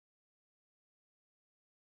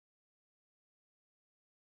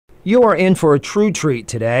You are in for a true treat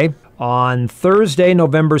today. On Thursday,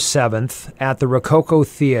 November 7th, at the Rococo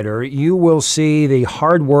Theater, you will see the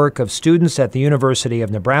hard work of students at the University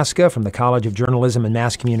of Nebraska from the College of Journalism and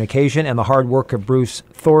Mass Communication and the hard work of Bruce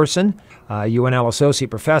Thorson, UNL Associate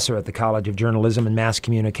Professor at the College of Journalism and Mass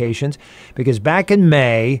Communications, because back in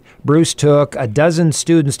May, Bruce took a dozen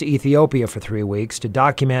students to Ethiopia for 3 weeks to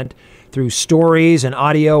document through stories and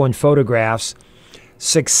audio and photographs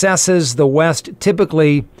successes the West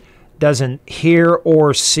typically doesn't hear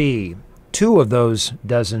or see. 2 of those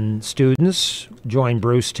dozen students join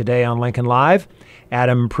Bruce today on Lincoln Live.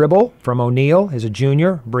 Adam Pribble from O'Neill is a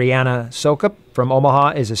junior. Brianna Sokup from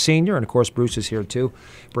Omaha is a senior. And, of course, Bruce is here, too.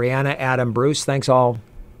 Brianna, Adam, Bruce, thanks all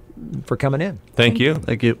for coming in. Thank you.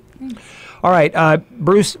 Thank you. All right,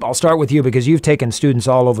 Bruce, I'll start with you because you've taken students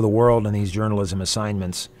all over the world in these journalism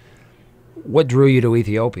assignments. What drew you to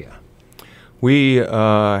Ethiopia? We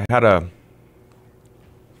had a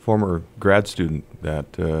former grad student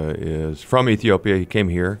that is from Ethiopia. He came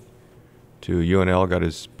here to UNL, got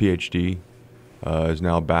his PhD, is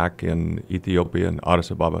now back in Ethiopia in Addis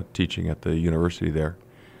Ababa teaching at the university there.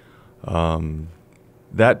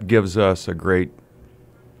 That gives us a great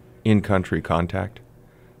in-country contact,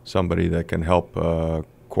 somebody that can help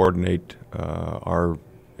coordinate our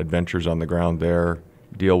adventures on the ground there,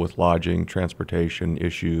 deal with lodging, transportation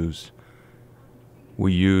issues.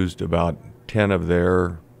 We used about 10 of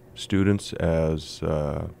their students as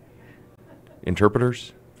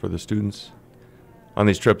interpreters for the students on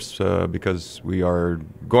these trips because we are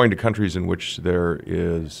going to countries in which there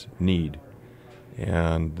is need.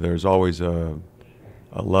 And there's always a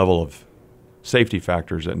level of safety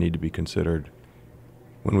factors that need to be considered.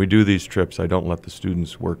 When we do these trips, I don't let the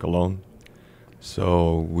students work alone.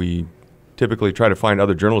 So we typically try to find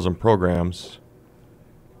other journalism programs,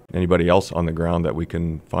 anybody else on the ground that we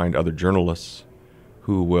can find, other journalists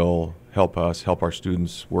who will help us, help our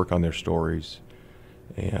students work on their stories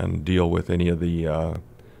and deal with any of the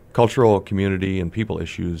cultural, community, and people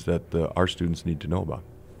issues that our students need to know about.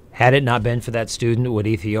 Had it not been for that student, would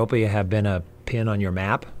Ethiopia have been a pin on your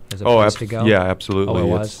map as a place to go? Yeah, absolutely. Oh, it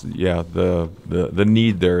was? The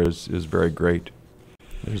need there is very great.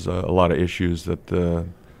 There's a lot of issues that the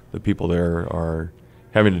people there are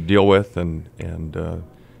having to deal with, and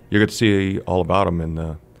you get to see all about them in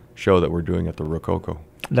the show that we're doing at the Rococo.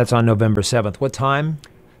 That's on November 7th. What time?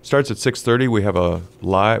 Starts at 6:30.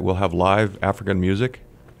 We'll have live African music,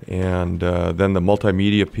 and then the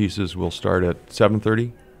multimedia pieces will start at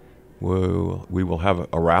 7:30. We will have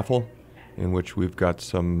a raffle in which we've got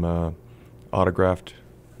some autographed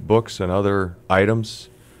books and other items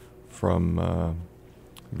from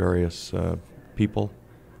various people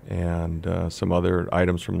and some other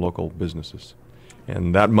items from local businesses.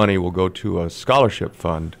 And that money will go to a scholarship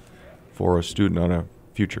fund for a student on a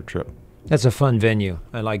future trip. That's a fun venue.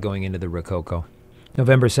 I like going into the Rococo.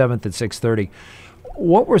 November 7th at 6:30.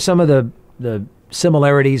 What were some of the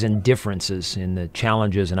similarities and differences in the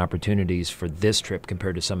challenges and opportunities for this trip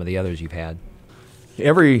compared to some of the others you've had?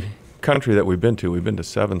 Every country that we've been to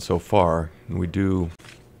 7 so far, and we do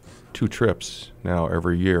 2 trips now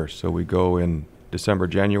every year. So we go in December,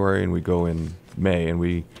 January, and we go in May, and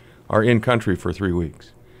we are in country for 3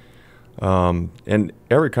 weeks. And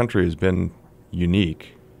every country has been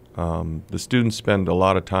unique. The students spend a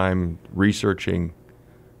lot of time researching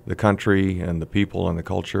the country and the people and the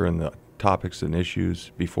culture and the topics and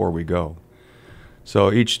issues before we go.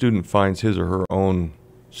 So each student finds his or her own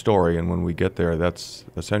story, and when we get there, that's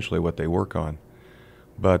essentially what they work on.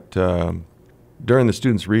 But during the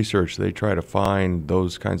students' research, they try to find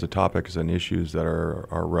those kinds of topics and issues that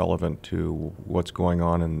are relevant to what's going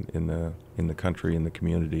on in the country, in the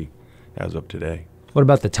community as of today. What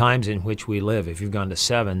about the times in which we live? If you've gone to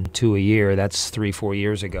 7, 2 a year, that's 3-4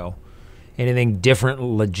 years ago. Anything different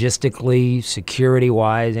logistically,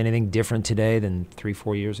 security-wise, anything different today than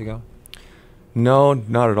 3-4 years ago? No,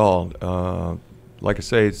 not at all. Like I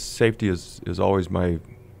say, safety is always my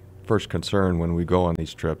first concern when we go on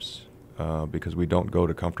these trips because we don't go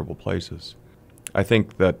to comfortable places. I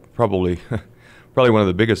think that probably one of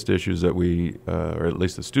the biggest issues that we, or at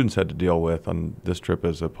least the students had to deal with on this trip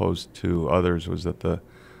as opposed to others, was that the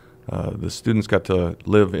students got to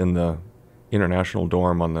live in the international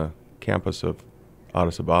dorm on the campus of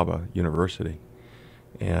Addis Ababa University.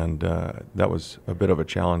 And that was a bit of a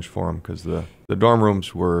challenge for them because the dorm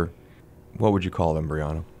rooms were, what would you call them,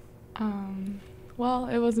 Brianna? Well,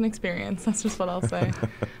 it was an experience. That's just what I'll say.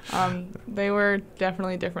 They were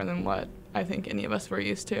definitely different than what I think any of us were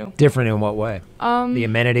used to. Different in what way? The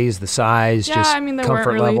amenities, the size, just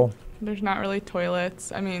comfort level? There's not really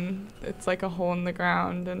toilets. I mean, it's like a hole in the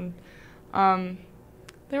ground. And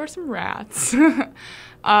there were some rats,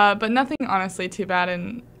 but nothing honestly too bad.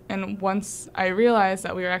 And once I realized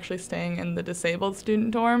that we were actually staying in the disabled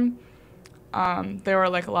student dorm, there were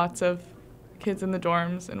like lots of kids in the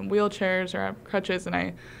dorms in wheelchairs or crutches, and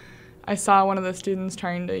I saw one of the students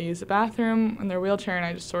trying to use the bathroom in their wheelchair, and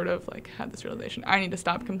I just sort of like had this realization: I need to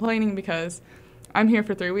stop complaining because I'm here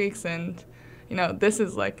for 3 weeks, and this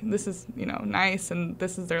is nice, and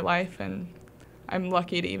this is their life, and I'm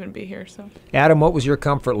lucky to even be here. So, Adam, what was your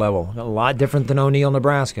comfort level? A lot different than O'Neill,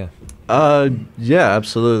 Nebraska. Yeah,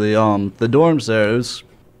 absolutely. The dorms there, it was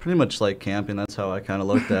pretty much like camping. That's how I kind of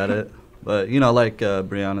looked at it. But like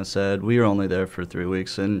Brianna said, we were only there for 3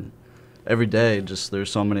 weeks, and every day, just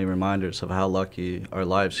there's so many reminders of how lucky our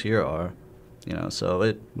lives here are.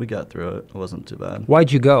 So we got through it. It wasn't too bad.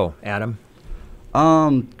 Why'd you go, Adam?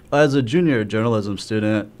 As a junior journalism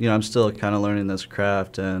student, I'm still kind of learning this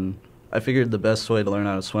craft, and I figured the best way to learn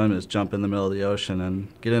how to swim is jump in the middle of the ocean, and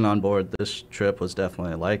getting on board this trip was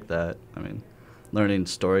definitely like that. I mean, learning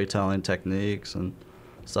storytelling techniques and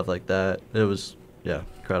stuff like that. It was,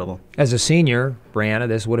 incredible. As a senior, Brianna,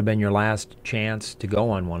 this would have been your last chance to go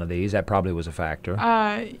on one of these. That probably was a factor.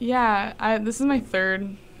 This is my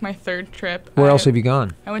third trip. Where else have you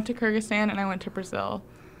gone? I went to Kyrgyzstan and I went to Brazil.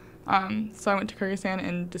 So I went to Kyrgyzstan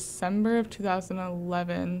in December of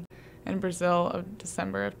 2011 and Brazil of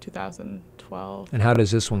December of 2012. And how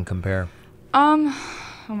does this one compare? Oh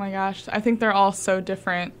my gosh, I think they're all so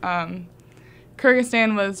different.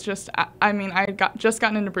 Kyrgyzstan was just, I just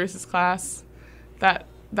gotten into Bruce's class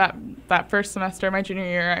that first semester, my junior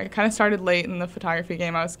year. I kind of started late in the photography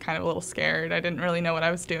game. I was kind of a little scared. I didn't really know what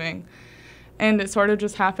I was doing. And it sort of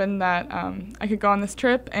just happened that I could go on this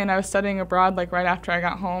trip, and I was studying abroad like right after I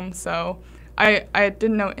got home. So I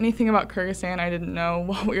didn't know anything about Kyrgyzstan. I didn't know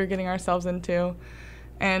what we were getting ourselves into.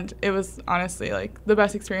 And it was honestly like the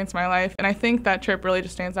best experience of my life. And I think that trip really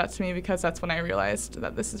just stands out to me because that's when I realized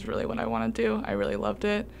that this is really what I want to do. I really loved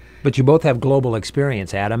it. But you both have global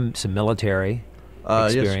experience, Adam, some military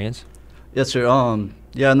experience. Yes, sir.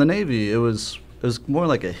 In the Navy, it was more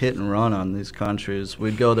like a hit and run on these countries.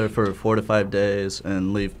 We'd go there for 4 to 5 days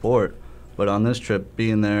and leave port. But on this trip,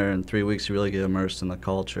 being there in 3 weeks, you really get immersed in the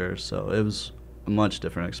culture. So it was a much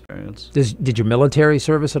different experience. Did your military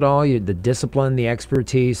service at all? The discipline, the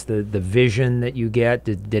expertise, the vision that you get,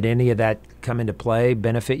 did any of that come into play,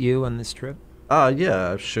 benefit you on this trip?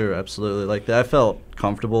 Yeah, sure, absolutely. Like I felt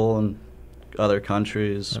comfortable in other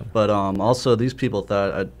countries, but also these people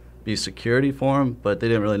thought I'd be security for them, but they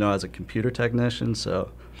didn't really know I was a computer technician,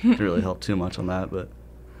 so it didn't really help too much on that. But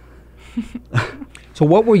So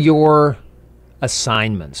what were your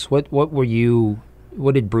assignments? What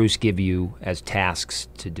did Bruce give you as tasks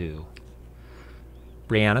to do?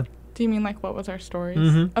 Brianna? Do you mean like what was our stories?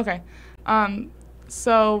 Mm-hmm. Okay.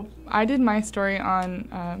 So I did my story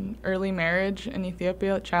on early marriage in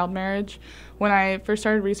Ethiopia, child marriage. When I first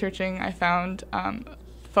started researching, I found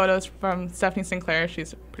photos from Stephanie Sinclair.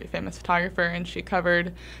 She's a pretty famous photographer, and she's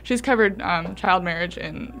covered child marriage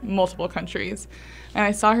in multiple countries. And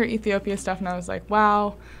I saw her Ethiopia stuff, and I was like,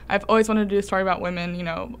 wow, I've always wanted to do a story about women.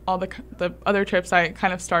 All the other trips I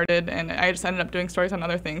kind of started, and I just ended up doing stories on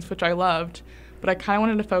other things, which I loved. But I kind of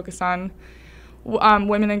wanted to focus on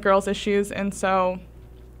women and girls issues, and so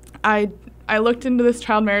I looked into this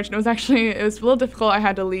child marriage, and it was a little difficult. I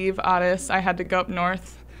had to leave Addis. I had to go up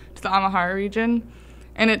north to the Amhara region.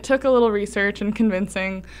 And it took a little research and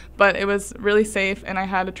convincing, but it was really safe, and I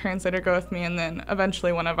had a translator go with me, and then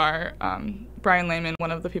eventually one of our, Brian Lehman,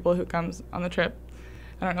 one of the people who comes on the trip,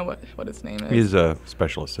 I don't know what his name is. He's a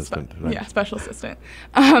special assistant. Yeah, special assistant.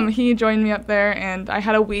 He joined me up there, and I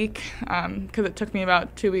had a week, because it took me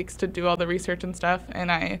about 2 weeks to do all the research and stuff,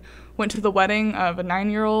 and I went to the wedding of a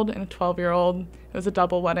 9-year-old and a 12-year-old. It was a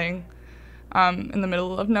double wedding in the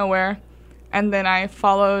middle of nowhere, and then I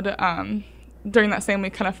followed... during that same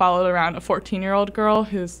week, kind of followed around a 14-year-old girl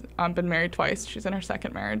who's been married twice. She's in her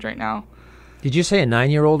second marriage right now. Did you say a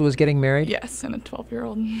 9-year-old was getting married? Yes, and a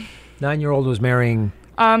 12-year-old. 9-year-old was marrying...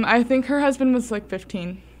 I think her husband was like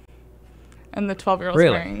 15, and the 12-year-old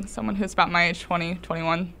was marrying someone who's about my age, 20,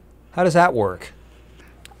 21. How does that work?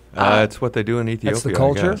 It's what they do in Ethiopia. That's the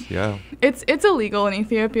culture? I guess. Yeah. It's illegal in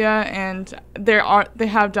Ethiopia, and they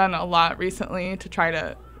have done a lot recently to try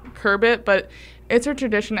to curb it, but it's a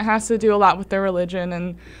tradition. It has to do a lot with their religion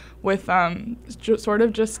and with sort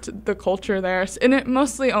of just the culture there. And it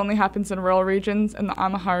mostly only happens in rural regions, and the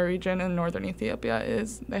Amhara region in northern Ethiopia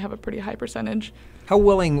they have a pretty high percentage. How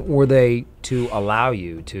willing were they to allow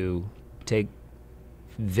you to take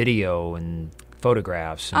video and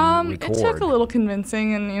photographs and record? It took a little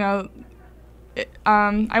convincing, and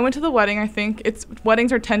I went to the wedding. I think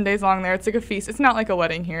weddings are 10 days long there. It's like a feast. It's not like a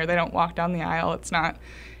wedding here. They don't walk down the aisle. It's not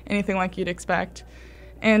anything like you'd expect.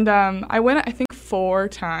 And I went, I think, 4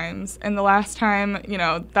 times. And the last time,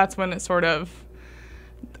 that's when it sort of,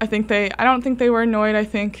 I don't think they were annoyed. I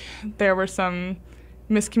think there were some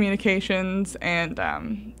miscommunications, and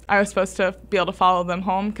I was supposed to be able to follow them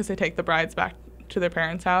home because they take the brides back to their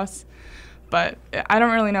parents' house. But I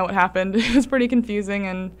don't really know what happened. It was pretty confusing,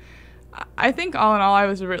 and I think all in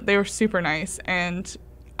all, they were super nice, and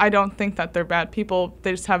I don't think that they're bad people.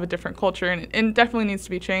 They just have a different culture, and it definitely needs to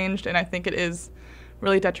be changed, and I think it is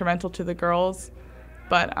really detrimental to the girls.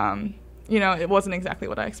 But, it wasn't exactly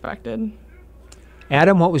what I expected.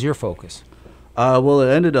 Adam, what was your focus? Well, it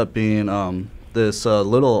ended up being this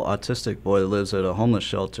little autistic boy that lives at a homeless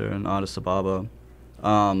shelter in Addis Ababa.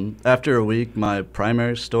 After a week, my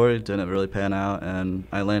primary story didn't really pan out, and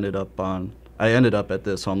I ended up at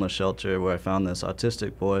this homeless shelter where I found this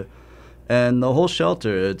autistic boy. And the whole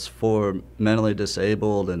shelter, it's for mentally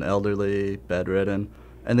disabled and elderly, bedridden,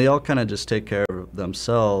 and they all kind of just take care of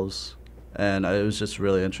themselves. And it was just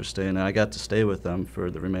really interesting, and I got to stay with them for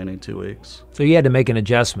the remaining 2 weeks. So you had to make an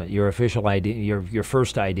adjustment. Your official idea, your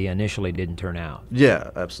first idea initially didn't turn out. Yeah,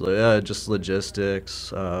 absolutely. Just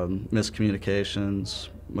logistics, miscommunications,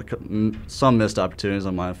 some missed opportunities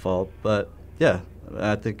on my fault. But yeah,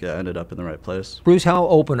 I think I ended up in the right place. Bruce, how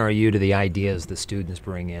open are you to the ideas the students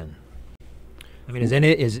bring in? I mean,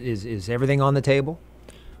 is everything on the table?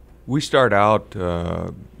 We start out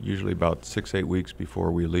usually about 6-8 weeks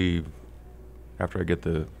before we leave, after I get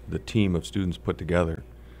the team of students put together.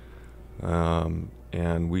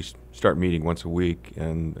 And we start meeting once a week,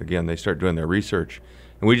 and again, they start doing their research.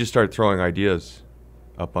 And we just start throwing ideas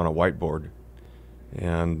up on a whiteboard.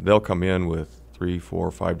 And they'll come in with 3,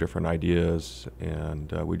 4, 5 different ideas,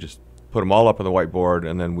 and we just put them all up on the whiteboard,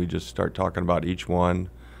 and then we just start talking about each one.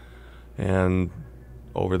 And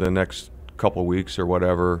over the next couple weeks or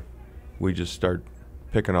whatever, we just start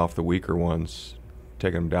picking off the weaker ones,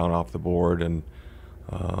 taking them down off the board, and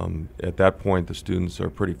at that point the students are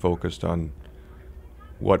pretty focused on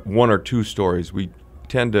what 1 or 2 stories. We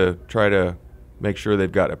tend to try to make sure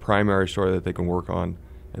they've got a primary story that they can work on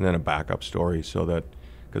and then a backup story, so that,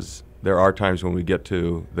 because there are times when we get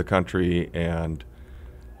to the country and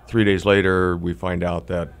 3 days later we find out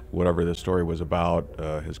that whatever the story was about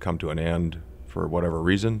has come to an end for whatever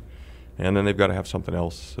reason, and then they've got to have something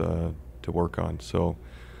else to work on. So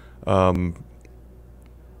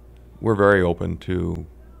we're very open to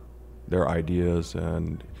their ideas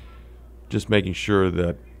and just making sure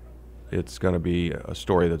that it's going to be a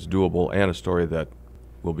story that's doable and a story that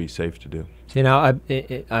will be safe to do.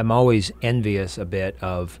 I'm always envious a bit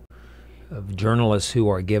of journalists who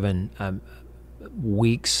are given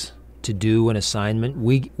weeks to do an assignment.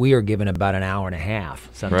 We are given about an hour and a half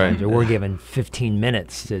sometimes, right, or we're given 15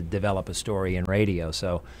 minutes to develop a story in radio.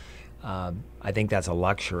 So I think that's a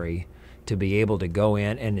luxury, to be able to go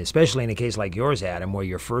in, and especially in a case like yours, Adam, where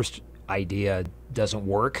your first idea doesn't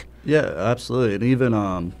work. Yeah, absolutely. And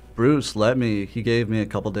even Bruce he gave me a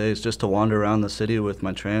couple days just to wander around the city with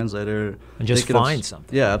my translator. And just find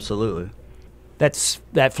something. Yeah, absolutely.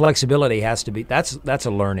 That flexibility has to be, that's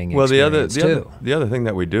a learning experience too. The other thing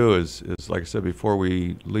that we do is like I said, before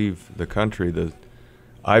we leave the country,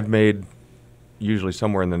 I've made usually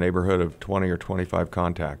somewhere in the neighborhood of 20 or 25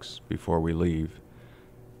 contacts before we leave.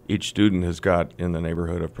 Each student has got in the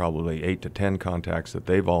neighborhood of probably 8 to 10 contacts that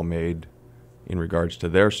they've all made in regards to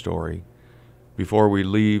their story. Before we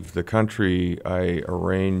leave the country, I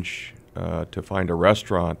arrange to find a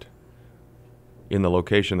restaurant in the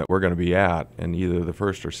location that we're going to be at, and either the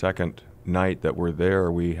first or second night that we're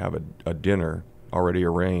there, we have a dinner already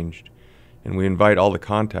arranged, and we invite all the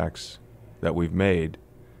contacts that we've made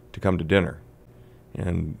to come to dinner,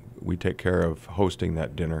 and we take care of hosting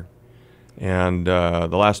that dinner. And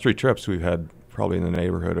the last 3 trips, we've had probably in the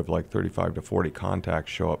neighborhood of like 35 to 40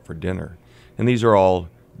 contacts show up for dinner. And these are all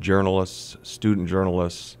journalists, student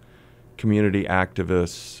journalists, community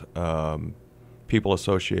activists, people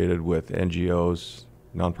associated with NGOs,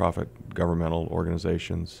 nonprofit governmental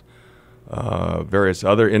organizations, various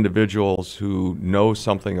other individuals who know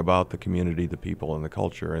something about the community, the people, and the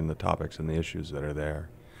culture, and the topics and the issues that are there.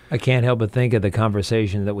 I can't help but think of the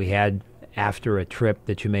conversation that we had after a trip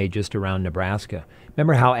that you made just around Nebraska.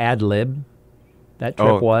 Remember how ad lib that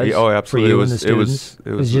trip was? Oh, absolutely. For you and the students?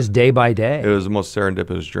 It was just day by day. It was the most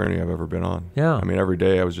serendipitous journey I've ever been on. Yeah. I mean, every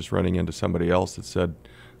day I was just running into somebody else that said,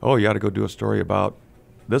 oh, you ought to go do a story about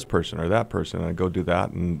this person or that person, and I'd go do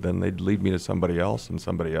that, and then they'd lead me to somebody else, and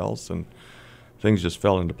things just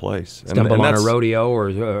fell into place. Stumble on a that's- rodeo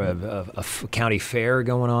or county fair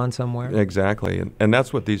going on somewhere. Exactly, and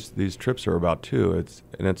that's what these trips are about too.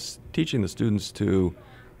 It's teaching the students to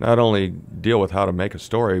not only deal with how to make a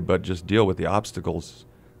story, but just deal with the obstacles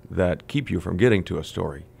that keep you from getting to a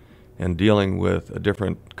story, and dealing with a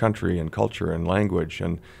different country and culture and language.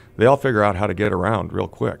 And they all figure out how to get around real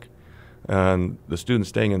quick. And the students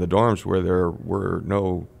staying in the dorms where there were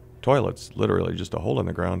no toilets, literally just a hole in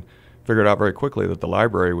the ground, figured out very quickly that the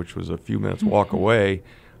library, which was a few minutes walk away,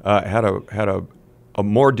 had a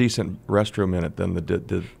more decent restroom in it than did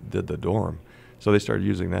the dorm. So they started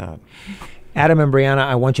using that. Adam and Brianna,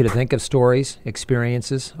 I want you to think of stories,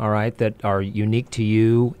 experiences, all right, that are unique to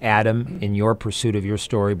you, Adam, in your pursuit of your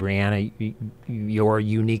story, Brianna, your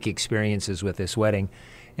unique experiences with this wedding.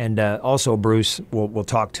 And also, Bruce, we'll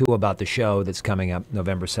talk, too, about the show that's coming up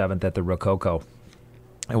November 7th at the Rococo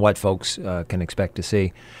and what folks can expect to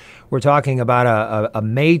see. We're talking about a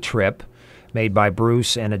May trip made by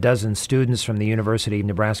Bruce and a dozen students from the University of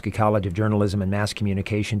Nebraska College of Journalism and Mass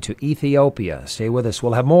Communication to Ethiopia. Stay with us.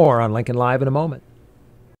 We'll have more on Lincoln Live in a moment.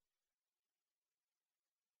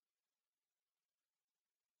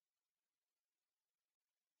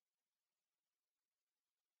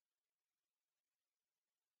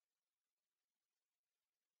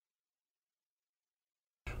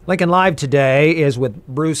 Lincoln Live today is with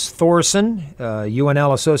Bruce Thorson,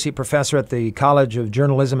 UNL Associate Professor at the College of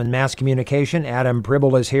Journalism and Mass Communication. Adam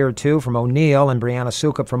Pribble is here, too, from O'Neill, and Brianna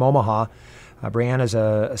Sukup from Omaha. Brianna's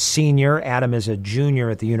a senior. Adam is a junior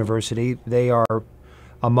at the university. They are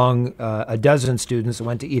among a dozen students that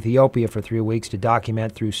went to Ethiopia for 3 weeks to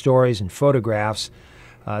document through stories and photographs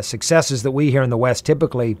successes that we here in the West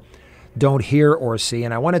typically don't hear or see.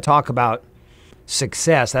 And I want to talk about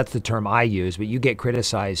success. That's the term I use, but you get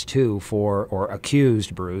criticized too for, or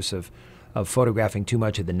accused, Bruce, of photographing too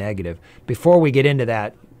much of the negative. Before we get into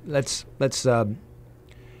that, let's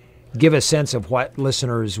give a sense of what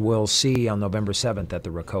listeners will see on November 7th at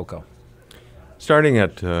the Rococo. Starting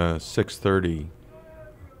at 6:30,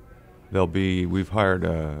 we've hired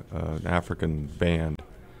an African band,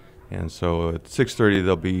 and so at 6:30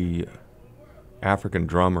 there'll be African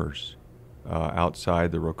drummers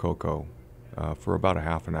outside the Rococo for about a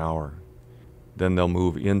half an hour. Then they'll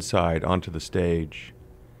move inside onto the stage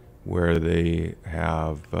where they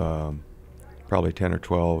have probably 10 or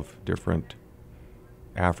 12 different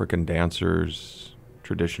African dancers,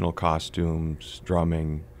 traditional costumes,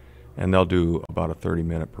 drumming, and they'll do about a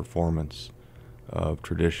 30-minute performance of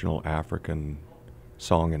traditional African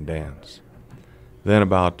song and dance. Then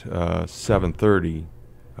about 7:30,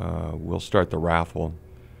 we'll start the raffle,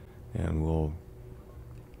 and we'll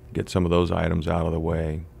get some of those items out of the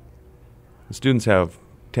way. The students have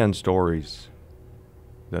 10 stories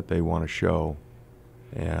that they want to show,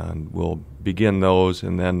 and we'll begin those,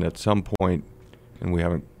 and then at some point, and we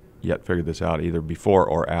haven't yet figured this out, either before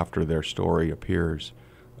or after their story appears,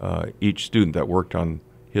 each student that worked on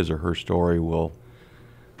his or her story will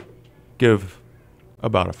give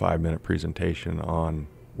about a 5-minute presentation on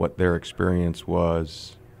what their experience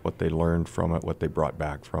was, what they learned from it, what they brought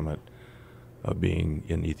back from it, being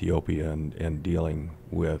in Ethiopia and dealing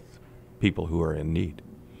with people who are in need.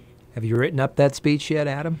 Have you written up that speech yet,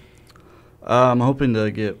 Adam? I'm hoping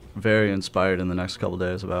to get very inspired in the next couple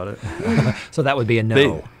days about it. So that would be a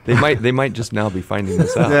no. They might just now be finding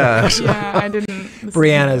this out. Yeah, I didn't.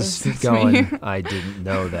 Brianna's going, I didn't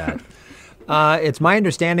know that. It's my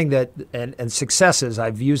understanding that, and successes,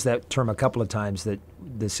 I've used that term a couple of times, that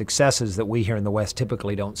the successes that we here in the West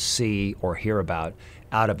typically don't see or hear about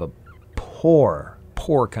out of a poor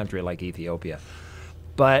country like Ethiopia.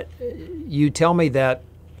 But you tell me that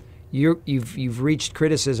you've reached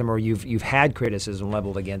criticism, or you've had criticism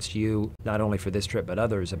leveled against you, not only for this trip but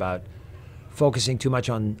others, about focusing too much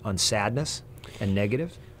on sadness and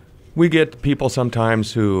negative. We get people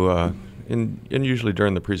sometimes who, and usually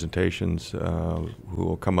during the presentations, who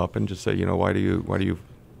will come up and just say, why do you?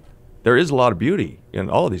 There is a lot of beauty in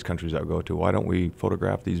all of these countries that we go to. Why don't we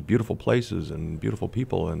photograph these beautiful places and beautiful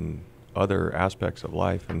people and other aspects of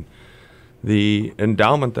life? And the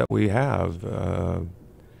endowment that we have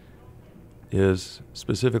is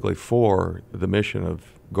specifically for the mission of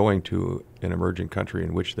going to an emerging country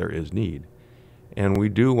in which there is need. And we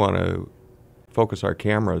do want to focus our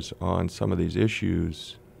cameras on some of these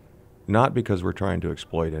issues, not because we're trying to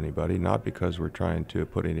exploit anybody, not because we're trying to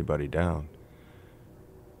put anybody down.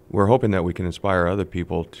 We're hoping that we can inspire other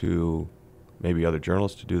people to, maybe other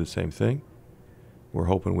journalists, to do the same thing. We're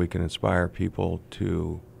hoping we can inspire people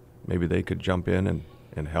to, maybe they could jump in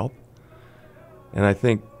and help. And I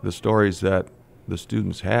think the stories that the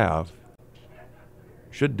students have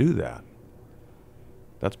should do that.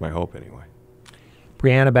 That's my hope anyway.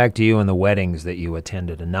 Brianna, back to you and the weddings that you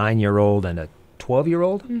attended, a 9-year-old and a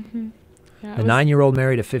 12-year-old? Mm-hmm. Yeah, A 9-year-old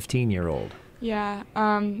married a 15-year-old. Yeah,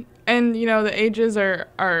 and you know, the ages are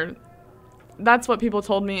that's what people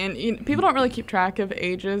told me, and people don't really keep track of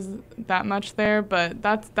ages that much there, but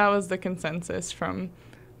that was the consensus from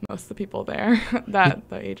most of the people there, that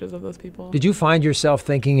the ages of those people. Did you find yourself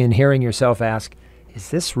thinking and hearing yourself ask, is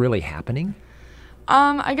this really happening?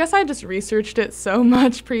 I guess I just researched it so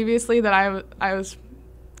much previously that I was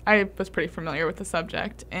pretty familiar with the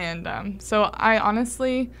subject, and so I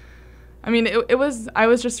honestly, I mean, I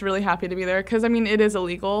was just really happy to be there because, I mean, it is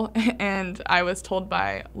illegal, and I was told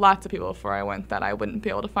by lots of people before I went that I wouldn't be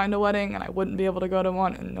able to find a wedding and I wouldn't be able to go to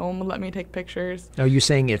one, and no one would let me take pictures. Are you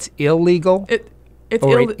saying it's illegal? It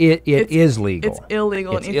is legal. It's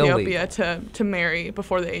illegal in Ethiopia to marry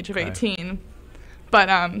before the age of 18,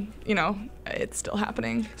 but you know, it's still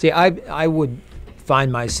happening. See, I would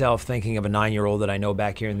find myself thinking of a 9-year-old that I know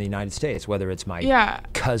back here in the United States, whether it's my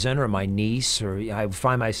cousin or my niece, or I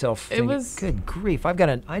find myself thinking, good grief, I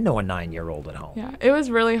know a 9-year-old at home. Yeah, it was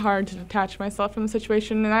really hard to detach myself from the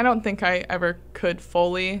situation, and I don't think I ever could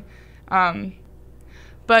fully.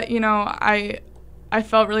 But, you know, I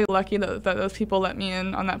felt really lucky that those people let me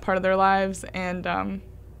in on that part of their lives, and,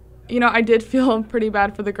 you know, I did feel pretty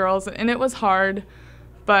bad for the girls, and it was hard,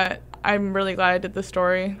 but I'm really glad I did the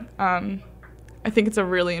story. I think it's a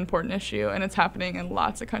really important issue, and it's happening in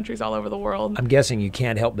lots of countries all over the world. I'm guessing you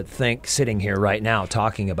can't help but think, sitting here right now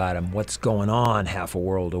talking about them, what's going on half a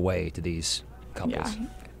world away to these couples.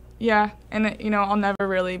 Yeah, and you know, I'll never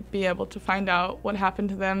really be able to find out what happened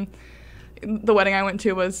to them. The wedding I went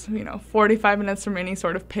to was, you know, 45 minutes from any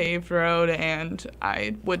sort of paved road, and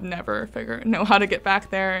I would never know how to get back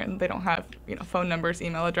there, and they don't have, you know, phone numbers,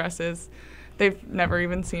 email addresses. They've never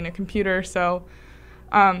even seen a computer, so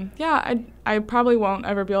yeah, I probably won't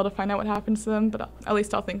ever be able to find out what happened to them, but at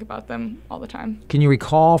least I'll think about them all the time. Can you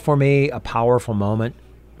recall for me a powerful moment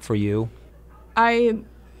for you?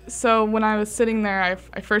 So when I was sitting there, I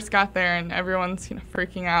first got there, and everyone's, you know,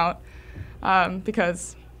 freaking out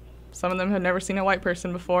because some of them had never seen a white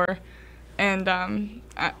person before. And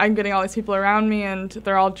I'm getting all these people around me, and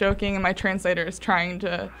they're all joking, and my translator is trying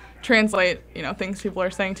to translate, you know, things people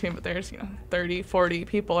are saying to me, but there's, you know, 30, 40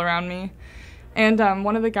 people around me. And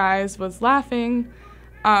one of the guys was laughing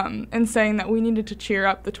and saying that we needed to cheer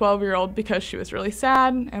up the 12-year-old because she was really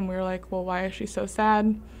sad. And we were like, well, why is she so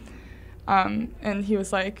sad? And he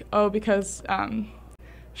was like, oh, because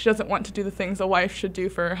she doesn't want to do the things a wife should do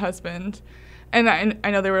for her husband. And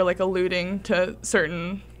I know they were, like, alluding to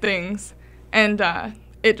certain things. And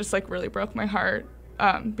it just, like, really broke my heart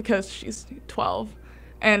because she's 12.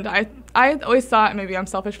 And I always thought, maybe I'm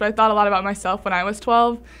selfish, but I thought a lot about myself when I was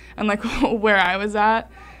 12 and, like, where I was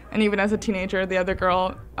at. And even as a teenager, the other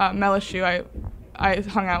girl, Melishu, I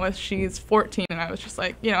hung out with, she's 14, and I was just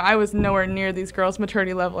like, you know, I was nowhere near these girls'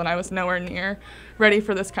 maturity level, and I was nowhere near ready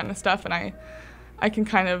for this kind of stuff. And I can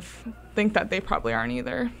kind of think that they probably aren't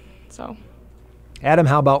either. So, Adam,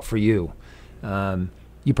 how about for you?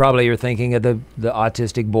 You probably are thinking of the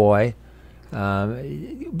autistic boy.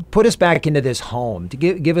 Put us back into this home to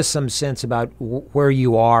give us some sense about where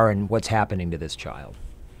you are and what's happening to this child.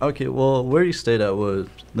 Okay, well, where you stayed at was,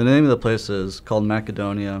 the name of the place is called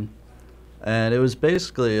Macedonia, and it was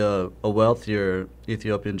basically a wealthier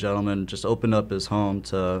Ethiopian gentleman just opened up his home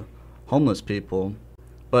to homeless people,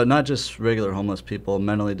 but not just regular homeless people,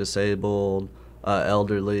 mentally disabled,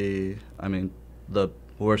 elderly, I mean, the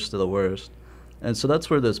worst of the worst. And so that's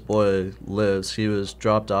where this boy lives. He was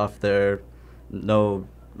dropped off there, no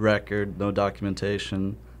record, no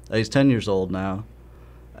documentation. He's 10 years old now,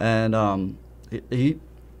 and he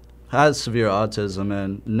has severe autism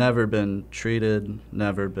and never been treated,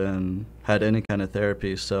 never had any kind of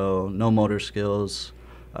therapy, so no motor skills.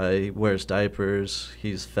 He wears diapers,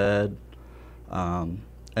 he's fed, and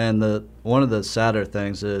one of the sadder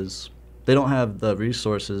things is they don't have the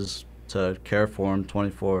resources to care for him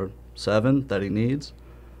 24/7 that he needs,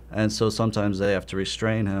 and so sometimes they have to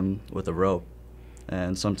restrain him with a rope,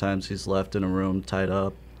 and sometimes he's left in a room tied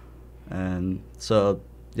up. And so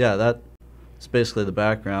yeah, that's basically the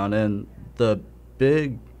background. And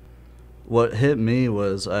what hit me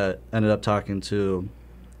was I ended up talking to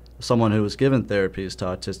someone who was giving therapies to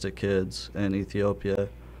autistic kids in Ethiopia,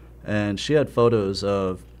 and she had photos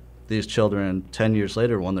of these children 10 years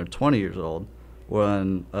later when they're 20 years old,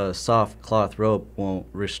 when a soft cloth rope won't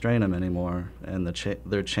restrain them anymore, and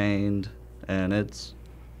they're chained, and it's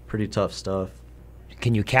pretty tough stuff.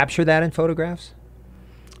 Can you capture that in photographs?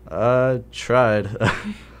 I tried.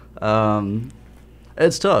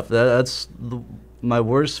 It's tough. My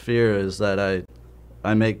worst fear is that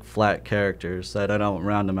I make flat characters that I don't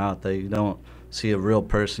round them out. That you don't see a real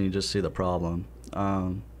person, you just see the problem.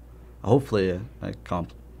 Hopefully I'm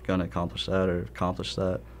gonna accomplish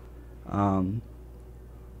that.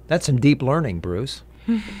 That's some deep learning, Bruce.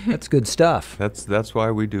 That's good stuff. That's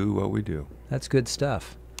why we do what we do. That's good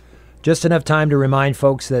stuff. Just enough time to remind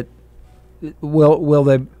folks that will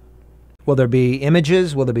there be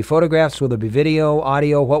images? Will there be photographs? Will there be video,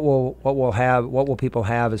 audio? What will people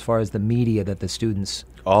have as far as the media that the students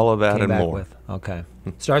all of that came and back more. with? Okay.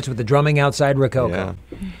 Starts with the drumming outside Rococo. Yeah.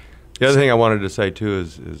 The other thing I wanted to say too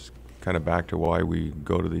is kind of back to why we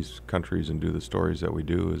go to these countries and do the stories that we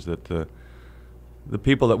do, is that the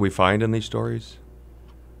people that we find in these stories,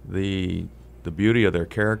 the beauty of their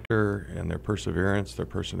character and their perseverance, their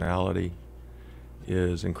personality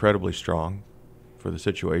is incredibly strong for the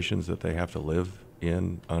situations that they have to live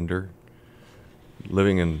in,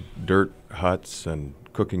 living in dirt huts and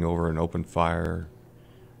cooking over an open fire,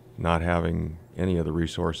 not having any of the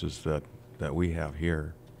resources that we have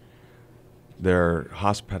here. Their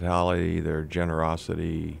hospitality, their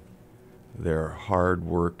generosity, their hard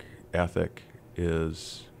work ethic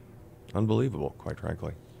is unbelievable, quite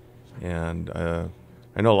frankly. And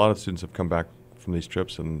I know a lot of students have come back from these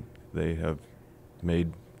trips and they have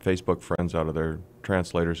made Facebook friends out of their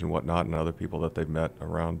translators and whatnot and other people that they've met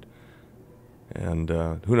around. And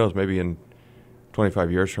who knows, maybe in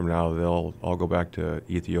 25 years from now, they'll all go back to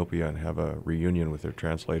Ethiopia and have a reunion with their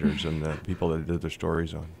translators and the people that did their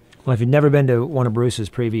stories on. Well, if you've never been to one of Bruce's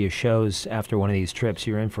previous shows after one of these trips,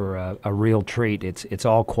 you're in for a real treat. It's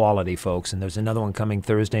all quality, folks. And there's another one coming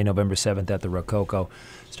Thursday, November 7th at the Rococo.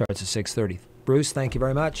 Starts at 6:30. Bruce, thank you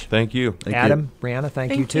very much. Thank you. Adam, Brianna,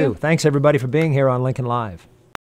 thank you too. Thanks, everybody, for being here on Lincoln Live.